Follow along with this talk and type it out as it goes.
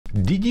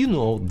Did you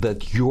know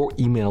that your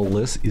email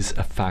list is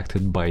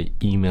affected by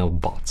email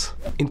bots?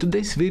 In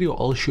today's video,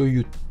 I'll show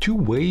you two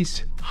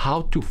ways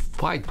how to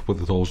fight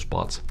with those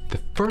bots. The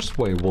first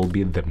way will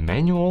be the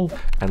manual,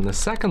 and the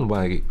second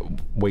way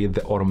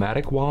the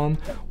automatic one,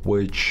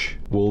 which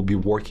will be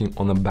working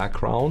on the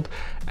background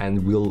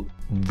and will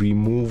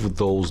remove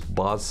those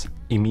bots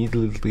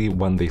immediately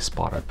when they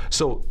spot it.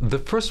 So the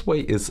first way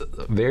is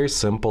very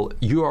simple.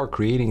 You are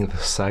creating a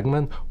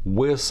segment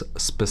with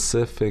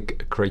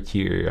specific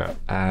criteria,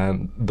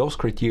 and those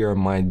criteria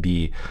might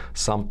be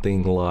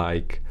something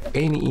like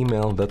any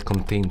email that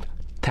contains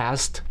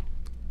test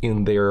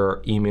in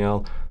their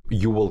email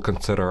you will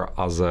consider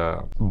as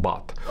a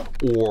bot,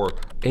 or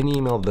any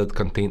email that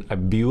contain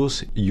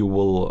abuse you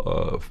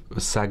will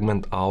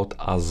segment out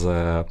as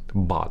a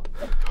bot,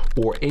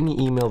 or any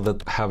email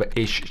that have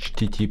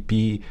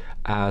HTTP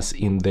as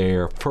in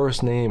their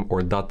first name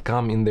or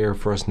 .com in their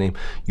first name,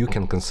 you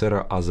can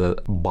consider as a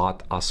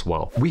bot as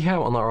well. We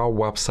have on our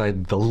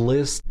website the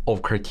list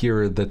of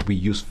criteria that we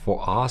use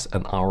for us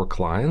and our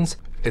clients.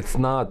 It's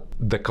not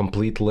the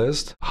complete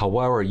list,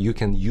 however, you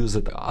can use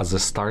it as a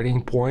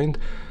starting point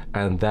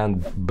and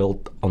then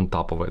build on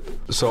top of it.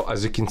 So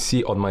as you can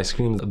see on my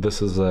screen,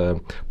 this is a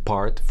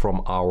part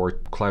from our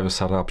Klaviyo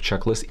setup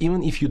checklist.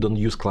 Even if you don't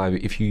use Klaviyo,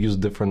 if you use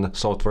different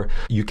software,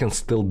 you can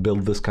still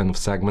build this kind of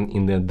segment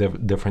in the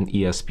different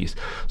ESPs.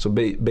 So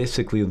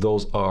basically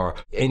those are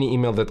any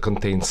email that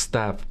contains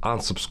staff,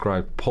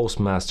 unsubscribe,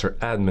 postmaster,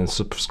 admin,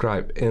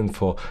 subscribe,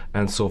 info,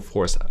 and so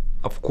forth.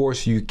 Of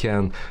course, you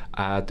can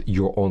add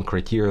your own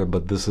criteria,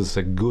 but this is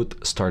a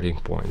good starting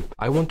point.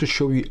 I want to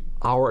show you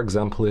our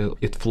example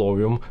at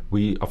Flowium.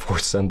 We of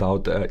course send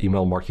out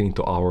email marketing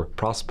to our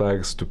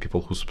prospects, to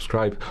people who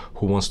subscribe,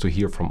 who wants to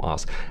hear from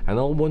us. And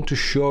I want to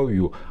show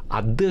you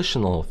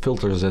additional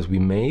filters that we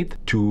made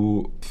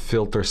to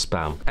filter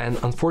spam. And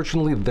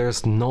unfortunately,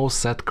 there's no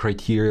set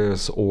criteria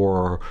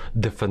or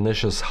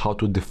definitions how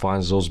to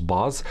define those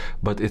bots,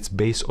 but it's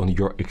based on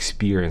your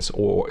experience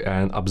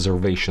and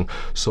observation.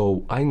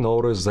 So I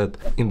noticed that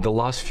in the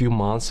last few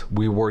months,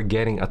 we were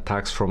getting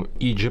attacks from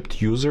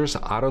Egypt users.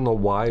 I don't know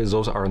why.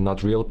 Those are not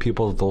real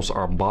people, those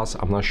are bots.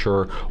 I'm not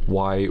sure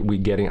why we're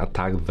getting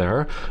attacked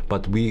there,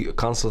 but we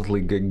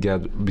constantly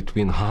get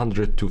between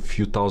 100 to a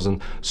few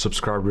thousand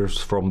subscribers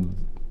from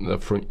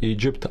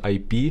Egypt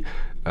IP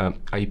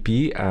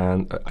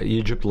and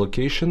Egypt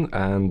location,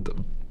 and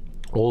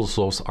all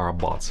those are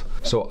bots.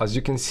 So as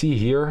you can see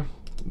here,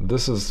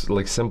 this is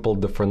like simple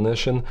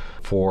definition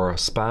for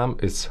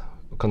spam. It's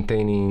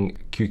containing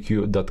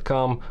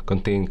qq.com,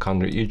 contain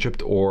country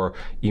Egypt, or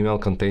email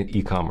contain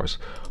e-commerce.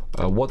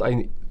 What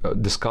I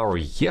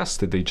discovered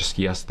just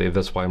yesterday,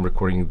 that's why I'm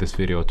recording this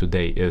video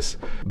today, is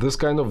this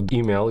kind of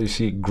email. You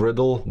see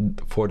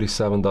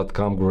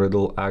griddle47.com,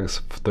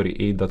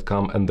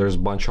 griddlex38.com, and there's a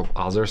bunch of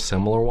other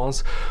similar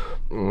ones.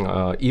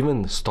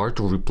 Even start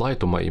to reply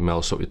to my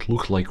email, so it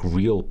looks like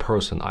real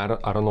person. I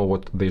don't know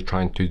what they're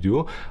trying to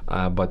do,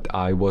 but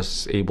I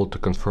was able to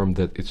confirm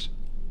that it's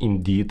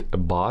indeed a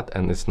bot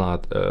and it's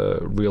not a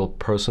real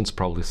person. It's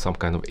probably some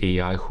kind of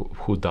AI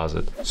who does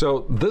it.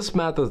 So this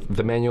method,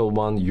 the manual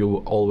one, you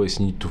always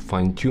need to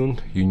fine tune.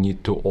 You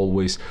need to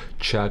always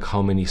check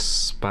how many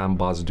spam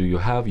bots do you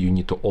have. You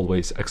need to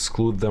always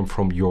exclude them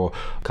from your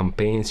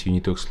campaigns. You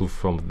need to exclude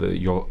from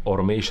your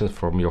automation,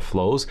 from your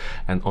flows,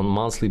 and on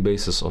monthly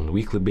basis, on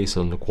weekly basis,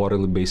 on a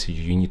quarterly basis,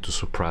 you need to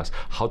suppress.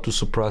 How to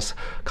suppress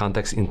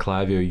contacts in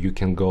Klaviyo, you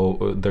can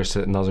go, there's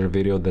another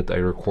video that I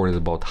recorded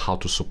about how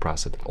to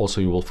suppress it. Also,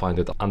 you will find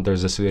it under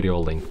this video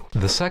link.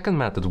 The second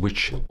method,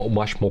 which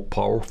much more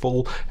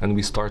powerful, and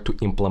we start to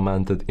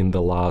implement it in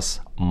the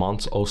last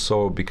months or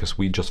so, because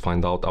we just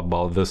find out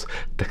about this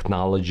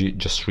technology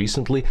just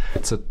recently.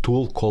 It's a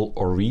tool called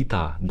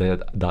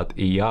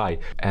Orita.ai,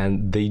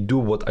 and they do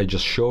what I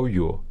just showed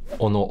you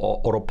on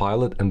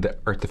autopilot, and the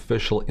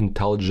artificial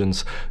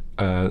intelligence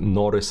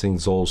noticing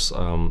those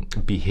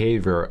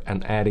behavior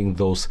and adding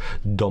those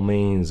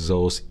domains,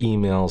 those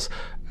emails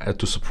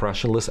to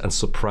suppression list and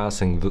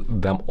suppressing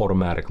them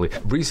automatically.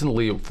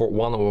 Recently, for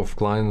one of our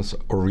clients,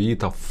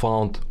 Orita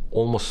found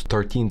almost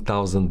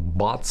 13,000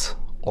 bots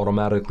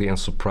automatically and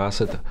suppress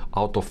it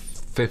out of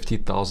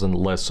 50,000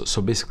 lists.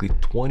 So basically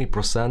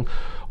 20%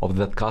 of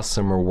that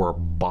customer were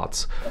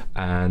bots,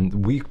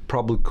 and we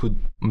probably could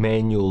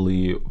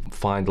manually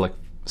find like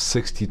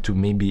 60 to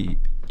maybe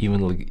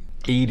even like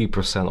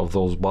 80% of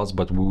those bots,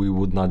 but we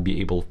would not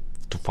be able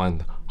to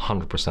find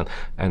 100%,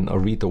 and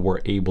Orita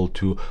were able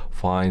to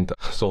find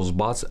those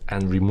bots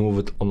and remove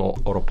it on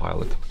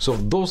autopilot. So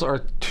those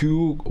are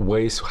two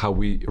ways how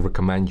we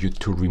recommend you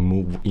to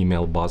remove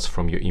email bots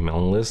from your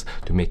email list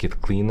to make it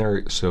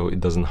cleaner, so it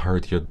doesn't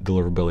hurt your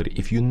deliverability.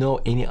 If you know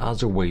any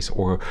other ways,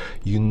 or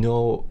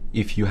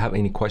if you have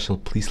any questions,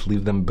 please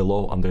leave them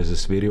below under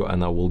this video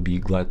and I will be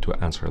glad to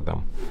answer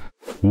them.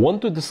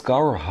 Want to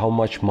discover how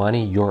much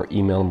money your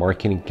email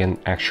marketing can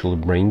actually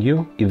bring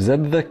you? If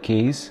that's the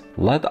case,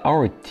 Let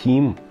our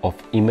team of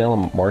email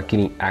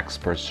marketing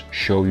experts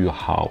show you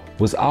how.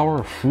 With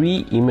our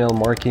free email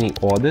marketing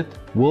audit,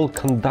 we'll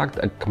conduct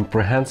a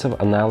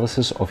comprehensive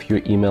analysis of your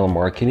email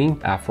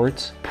marketing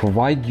efforts,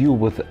 provide you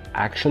with an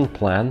action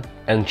plan,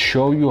 and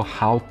show you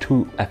how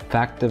to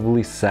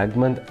effectively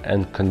segment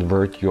and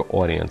convert your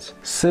audience.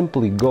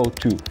 Simply go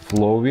to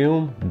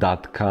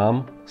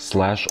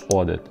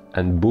Flowium.com/audit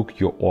and book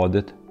your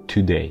audit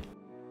today.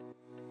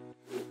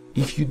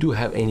 If you do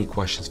have any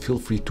questions, feel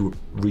free to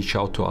reach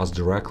out to us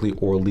directly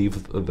or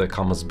leave the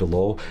comments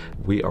below.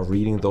 We are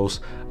reading those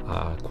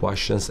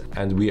questions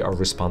and we are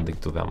responding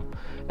to them.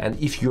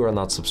 And if you are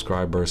not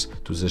subscribers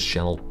to this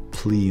channel,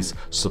 please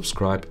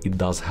subscribe. It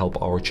does help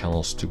our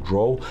channels to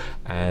grow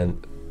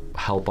and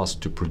help us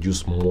to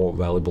produce more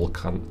valuable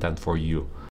content for you.